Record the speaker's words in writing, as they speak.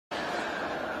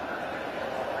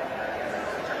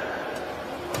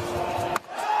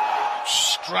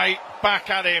straight back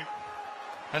at him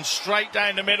and straight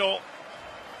down the middle.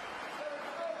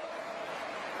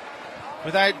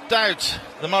 Without doubt,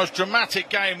 the most dramatic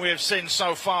game we have seen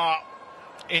so far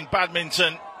in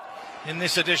badminton in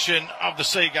this edition of the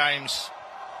SEA Games.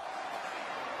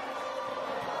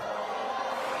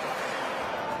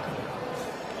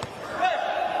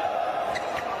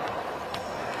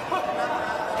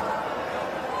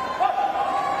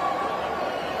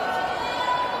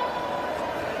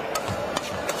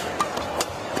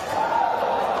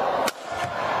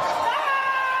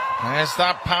 There's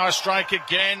that power strike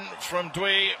again from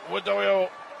WARDOYO.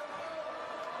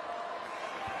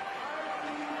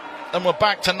 And we're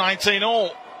back to 19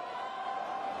 all.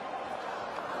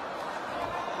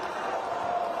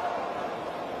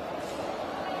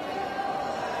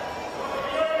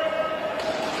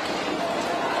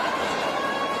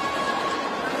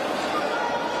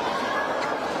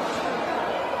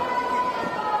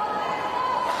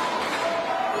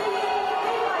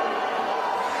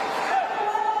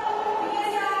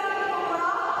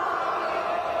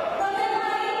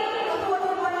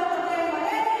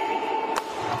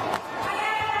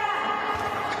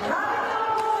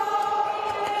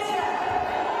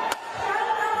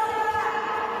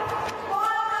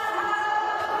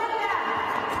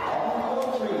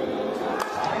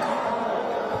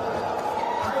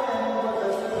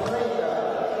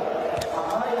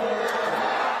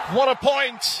 What a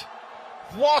point!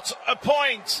 What a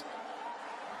point!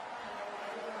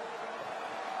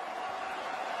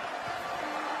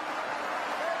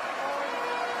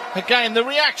 Again, the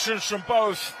reactions from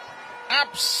both,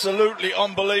 absolutely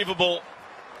unbelievable.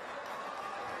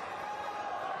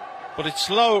 But it's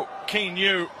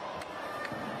YEW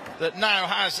that now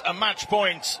has a match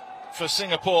point for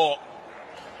Singapore.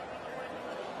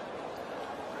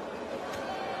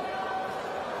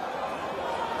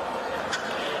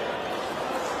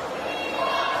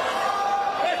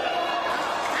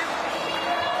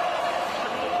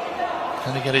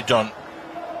 Can he get it done?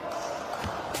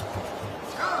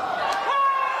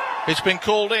 It's been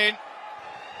called in,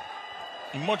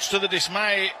 much to the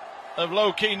dismay of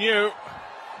YEW.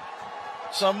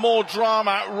 Some more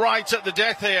drama right at the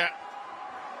death here.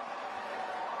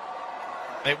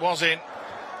 It was in.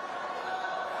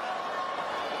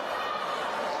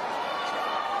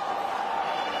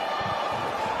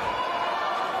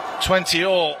 $20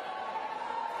 all.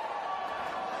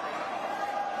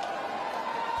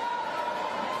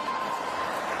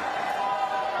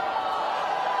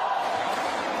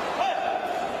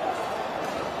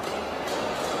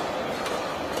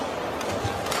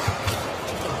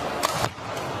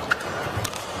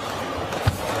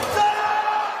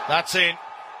 That's in,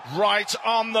 right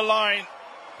on the line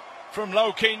from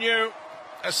YEW.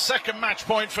 A second match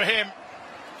point for him.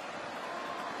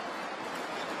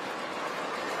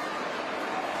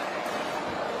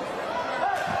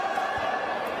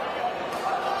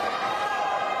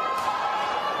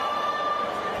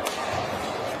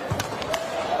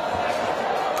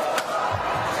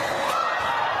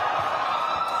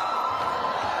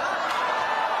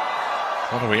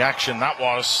 What a reaction that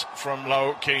was from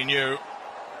YEW.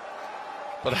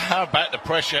 But how about the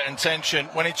pressure and tension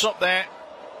when it's up there?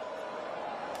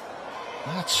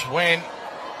 That's when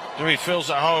he feels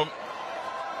at home.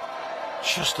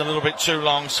 Just a little bit too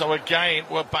long. So again,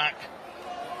 we're back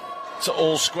to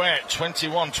all square,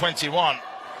 21-21.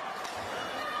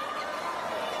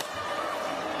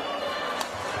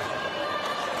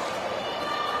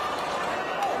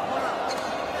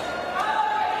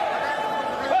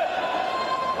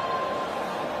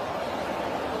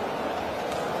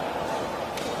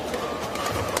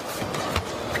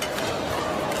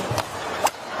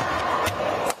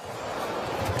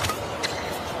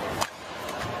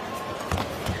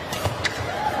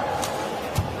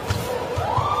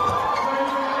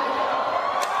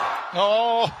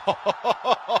 Oh,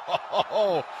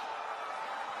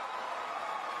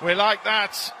 we like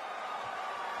that.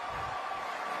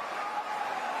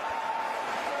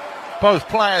 Both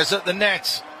players at the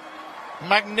net.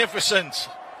 Magnificent.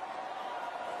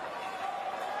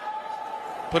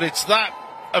 But it's that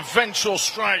eventual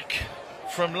strike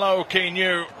from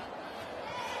YEW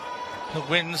that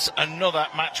wins another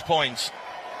match point.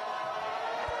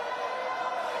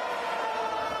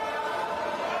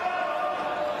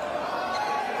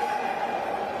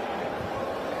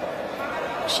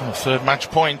 So third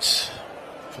match point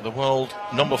for the world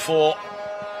number 4.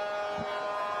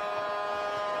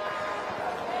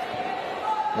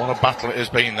 What a battle it has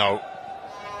been, though.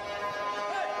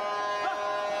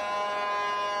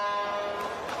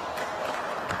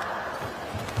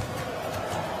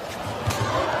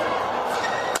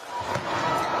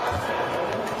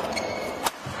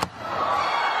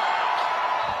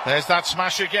 There's that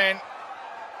smash again.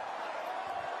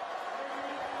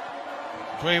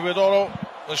 WARDOYO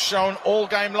has shown all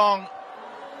game long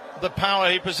the power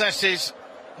he possesses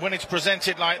when it's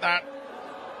presented like that.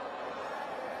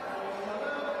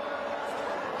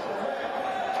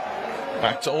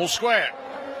 Back to all square.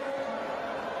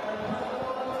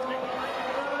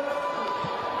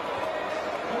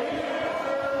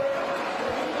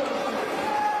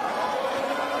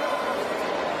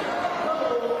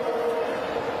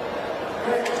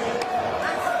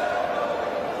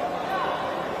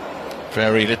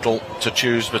 Very little to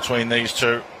choose between these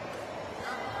two.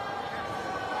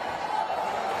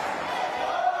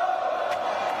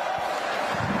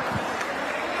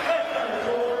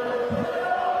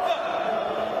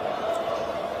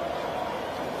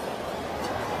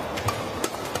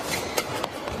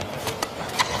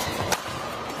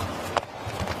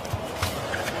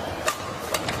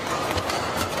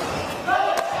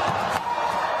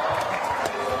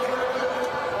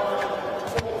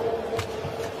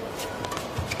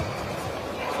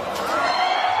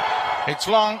 It's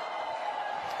long.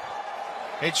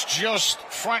 It's just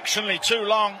fractionally too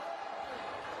long.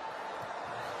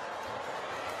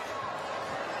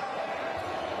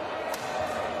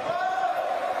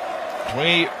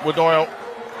 WARDOYO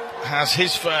has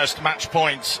his first match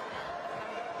point.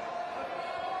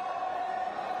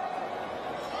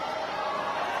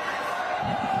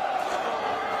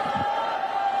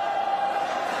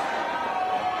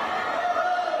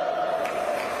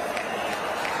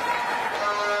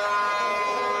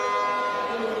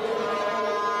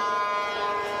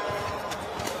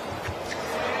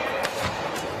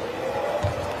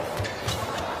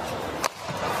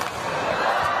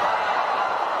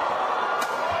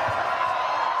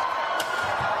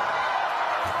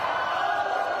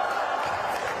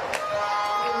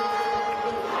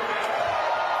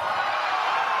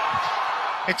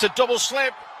 It's a double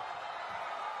slip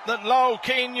that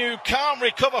YEW can't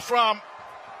recover from.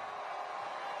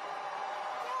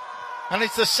 And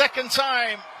it's the second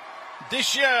time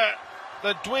this year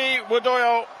that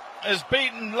WARDOYO has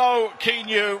beaten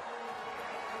YEW.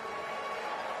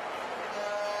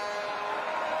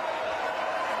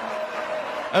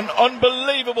 An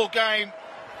unbelievable game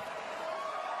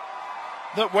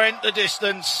that went the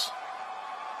distance.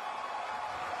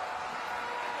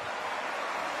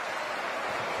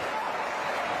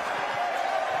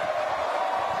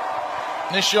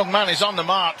 This young man is on the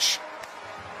march.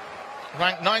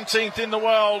 Ranked 19th in the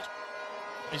world.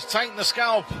 He's taken the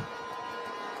scalp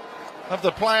of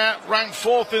the player ranked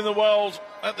 4th in the world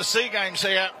at the SEA Games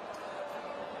here,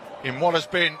 in what has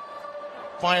been,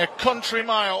 by a country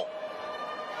mile,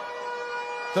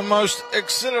 the most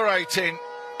exhilarating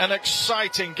and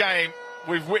exciting game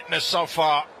we've witnessed so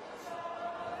far.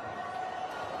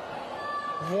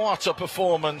 What a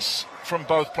performance from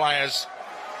both players.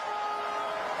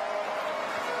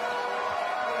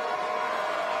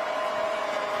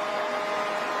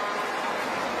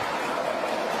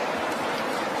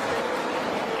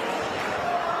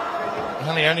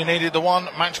 And he only needed the one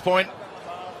match point,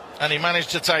 and he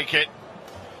managed to take it.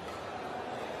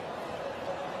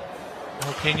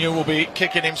 YEW will be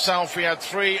kicking himself. He had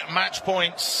 3 match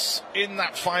points in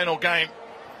that final game.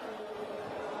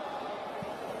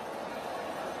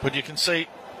 But you can see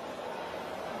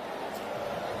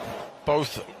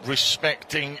both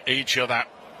respecting each other.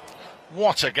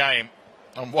 What a game,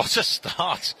 and what a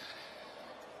start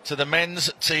to the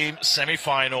men's team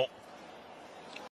semi-final.